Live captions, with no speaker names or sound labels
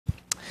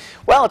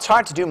Well, it's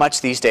hard to do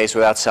much these days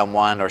without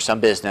someone or some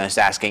business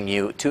asking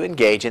you to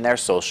engage in their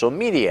social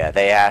media.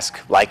 They ask,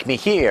 like me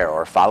here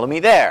or follow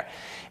me there.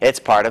 It's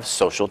part of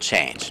social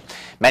change.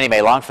 Many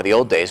may long for the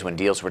old days when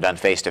deals were done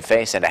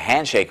face-to-face and a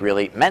handshake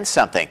really meant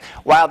something.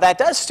 While that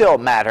does still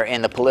matter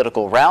in the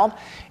political realm,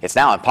 it's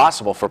now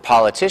impossible for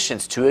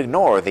politicians to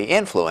ignore the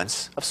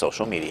influence of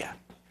social media.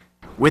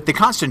 With the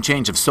constant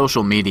change of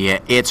social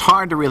media, it's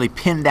hard to really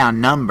pin down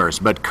numbers,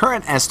 but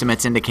current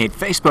estimates indicate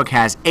Facebook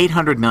has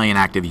 800 million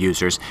active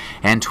users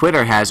and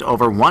Twitter has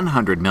over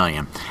 100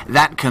 million.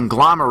 That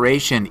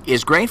conglomeration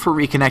is great for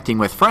reconnecting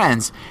with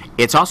friends.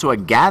 It's also a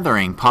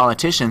gathering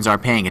politicians are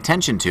paying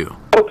attention to.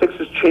 Politics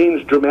has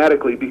changed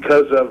dramatically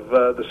because of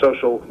the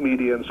social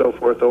media and so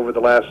forth over the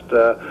last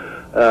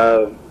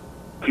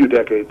few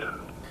decades.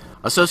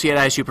 Associate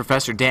ISU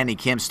professor Danny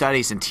Kim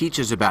studies and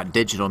teaches about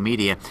digital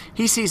media.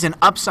 He sees an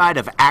upside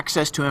of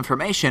access to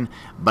information,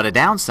 but a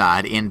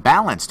downside in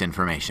balanced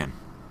information.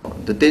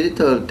 The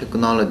digital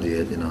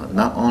technology,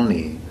 not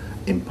only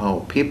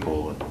empower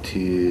people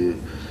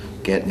to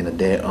get,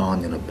 their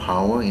own,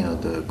 power,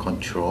 the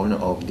control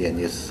of their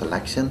news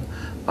selection,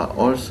 but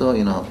also,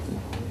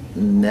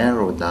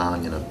 narrow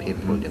down,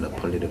 people,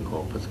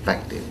 political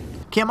perspective.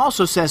 Kim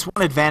also says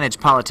one advantage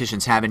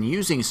politicians have in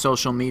using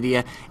social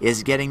media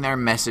is getting their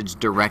message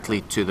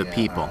directly to the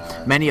people.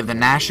 Many of the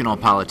national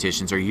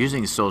politicians are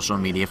using social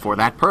media for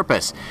that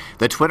purpose.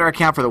 The Twitter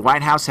account for the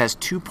White House has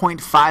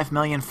 2.5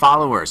 million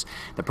followers.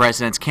 The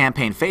president's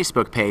campaign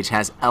Facebook page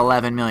has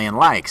 11 million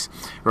likes.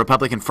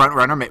 Republican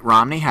frontrunner Mitt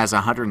Romney has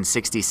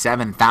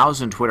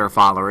 167,000 Twitter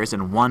followers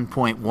and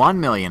 1.1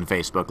 million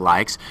Facebook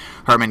likes.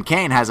 Herman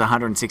Cain has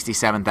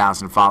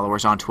 167,000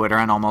 followers on Twitter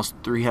and almost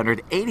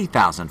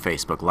 380,000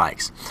 Facebook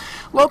likes.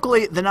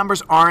 Locally, the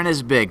numbers aren't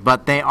as big,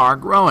 but they are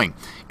growing.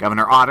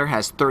 Governor Otter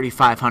has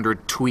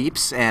 3,500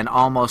 tweets and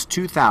almost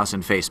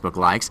 2,000 Facebook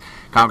likes.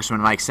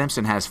 Congressman Mike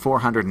Simpson has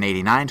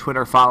 489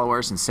 Twitter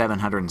followers and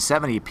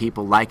 770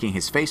 people liking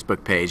his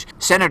Facebook page.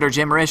 Senator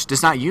Jim Risch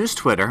does not use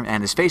Twitter,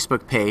 and his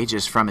Facebook page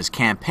is from his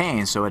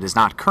campaign, so it is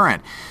not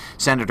current.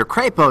 Senator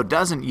Crapo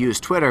doesn't use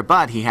Twitter,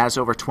 but he has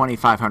over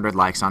 2,500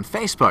 likes on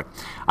Facebook.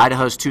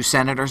 Idaho's two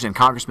senators and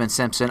Congressman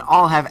Simpson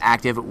all have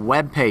active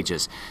web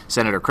pages.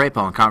 Senator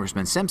Crapo and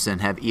Congressman Simpson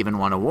have even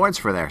won awards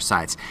for their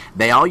sites.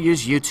 They all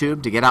use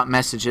YouTube to get out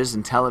messages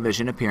and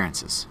television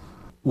appearances.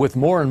 With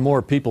more and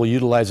more people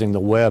utilizing the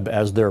web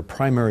as their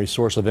primary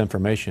source of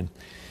information,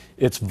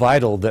 it's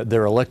vital that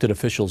their elected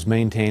officials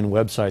maintain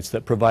websites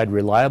that provide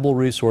reliable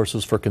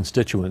resources for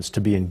constituents to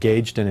be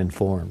engaged and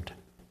informed.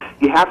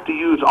 You have to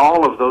use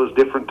all of those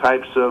different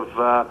types of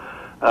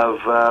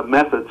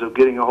methods of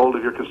getting a hold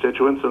of your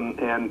constituents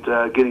and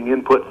getting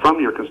input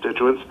from your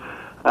constituents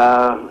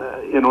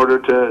in order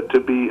to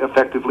be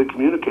effectively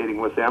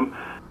communicating with them.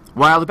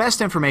 While the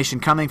best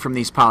information coming from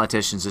these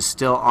politicians is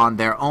still on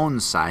their own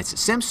sites,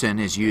 Simpson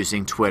is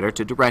using Twitter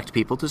to direct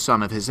people to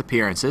some of his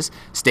appearances,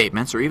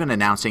 statements, or even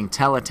announcing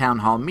teletown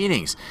hall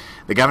meetings.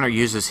 The governor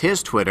uses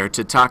his Twitter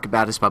to talk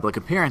about his public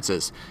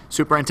appearances.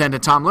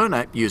 Superintendent Tom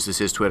Luna uses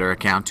his Twitter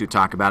account to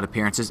talk about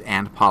appearances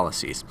and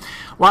policies.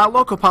 While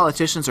local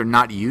politicians are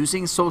not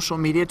using social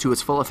media to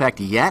its full effect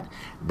yet,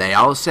 they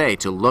all say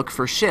to look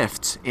for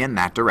shifts in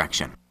that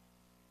direction.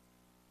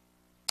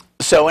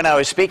 So when I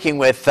was speaking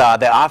with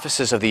the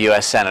offices of the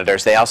U.S.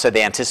 senators, they all said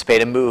they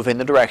anticipate a move in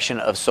the direction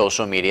of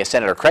social media.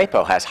 Senator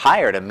Crapo has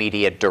hired a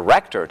media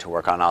director to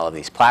work on all of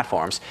these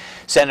platforms.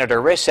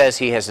 Senator Risch says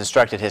he has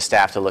instructed his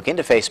staff to look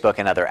into Facebook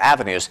and other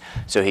avenues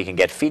so he can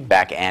get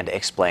feedback and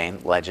explain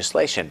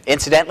legislation.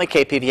 Incidentally,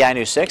 KPVI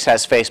News 6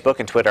 has Facebook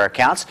and Twitter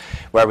accounts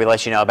where we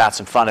let you know about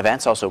some fun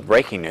events, also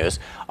breaking news.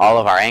 All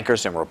of our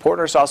anchors and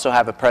reporters also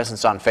have a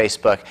presence on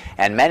Facebook,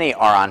 and many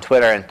are on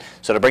Twitter. And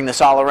so to bring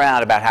this all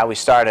around about how we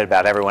started,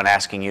 about everyone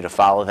asking you to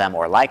follow them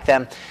or like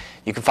them,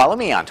 you can follow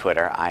me on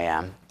Twitter. I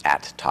am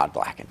at Todd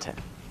Blackington.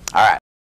 All right.